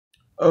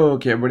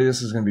Okay, everybody,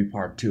 this is going to be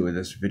part 2 of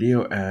this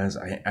video as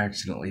I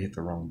accidentally hit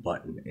the wrong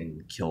button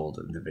and killed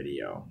the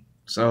video.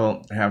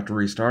 So, I have to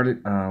restart it.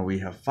 We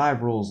have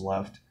 5 rolls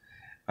left.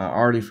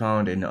 Already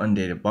found an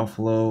undated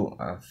buffalo,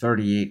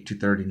 38 to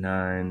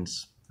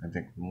 39s, I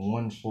think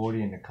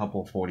 140 and a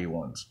couple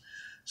 41s.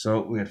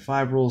 So, we had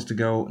 5 rolls to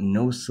go,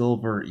 no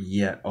silver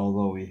yet,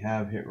 although we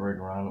have hit right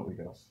around it. We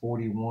got a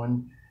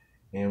 41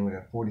 and we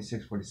got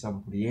 46,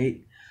 47,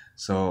 48.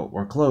 So,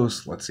 we're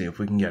close. Let's see if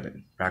we can get it.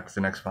 Back with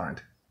the next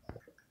find.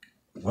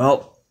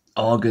 Well,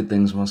 all good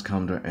things must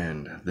come to an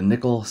end. The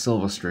nickel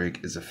silver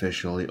streak is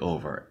officially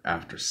over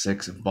after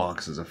 6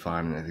 boxes of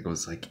finding. I think it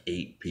was like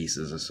 8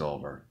 pieces of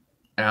silver.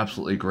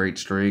 Absolutely great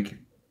streak.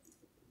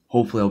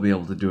 Hopefully I'll be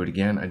able to do it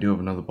again. I do have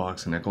another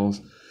box of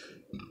nickels.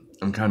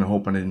 I'm kind of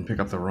hoping I didn't pick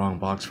up the wrong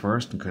box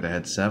first and could have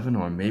had 7,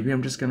 or maybe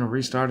I'm just going to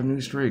restart a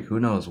new streak. Who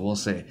knows? We'll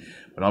see.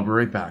 But I'll be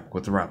right back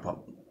with the wrap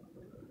up.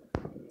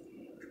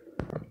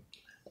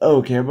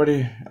 Okay,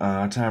 everybody,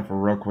 time for a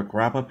real quick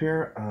wrap up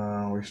here.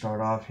 We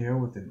start off here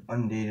with an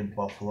undated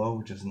buffalo,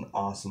 which is an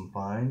awesome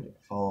find,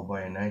 followed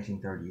by a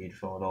 1938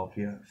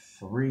 Philadelphia,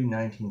 3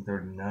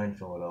 1939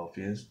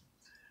 Philadelphias.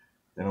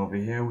 Then over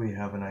here we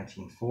have a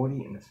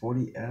 1940 and a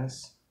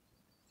 40S,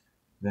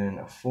 then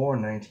a 4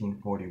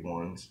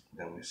 1941s.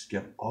 Then we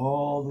skip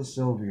all the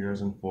silver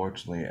years,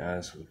 unfortunately,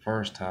 as for the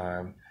first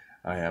time,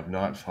 I have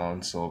not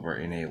found silver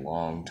in a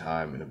long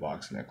time in a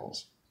box of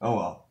nickels. Oh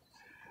well,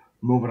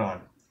 moving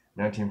on.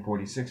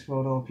 1946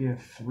 Philadelphia,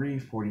 3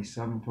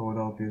 47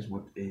 Philadelphias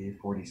with a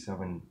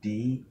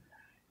 47D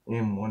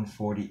and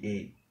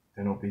 148.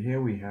 Then over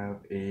here we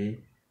have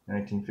a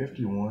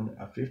 1951,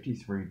 a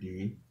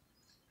 53D,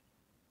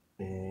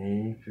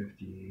 a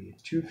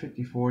 52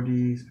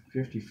 54Ds,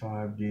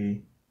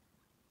 55D,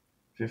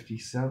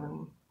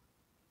 57,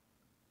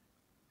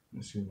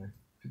 excuse me,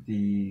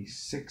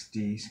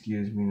 56D,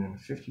 excuse me, and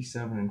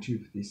 57 and 2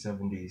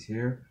 57Ds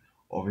here.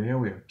 Over here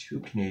we have 2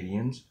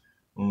 Canadians.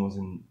 One was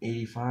in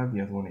 85,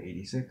 the other one in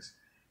 86.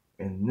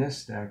 And this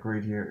stack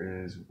right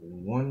here is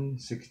 1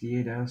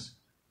 68S,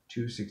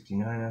 2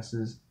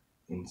 69Ss,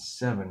 and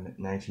 7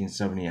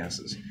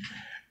 1970Ss.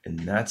 And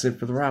that's it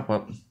for the wrap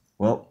up.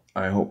 Well,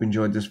 I hope you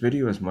enjoyed this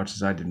video as much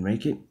as I did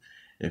make it.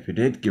 If you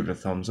did, give it a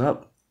thumbs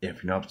up.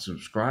 If you're not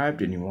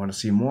subscribed and you want to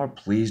see more,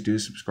 please do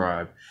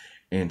subscribe.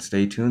 And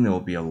stay tuned, there will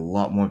be a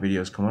lot more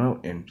videos coming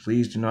out. And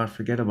please do not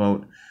forget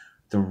about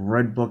the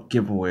Red Book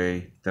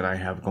giveaway that I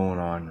have going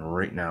on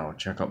right now.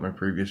 Check out my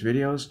previous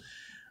videos.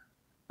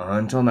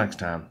 Until next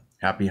time,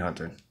 happy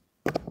hunting.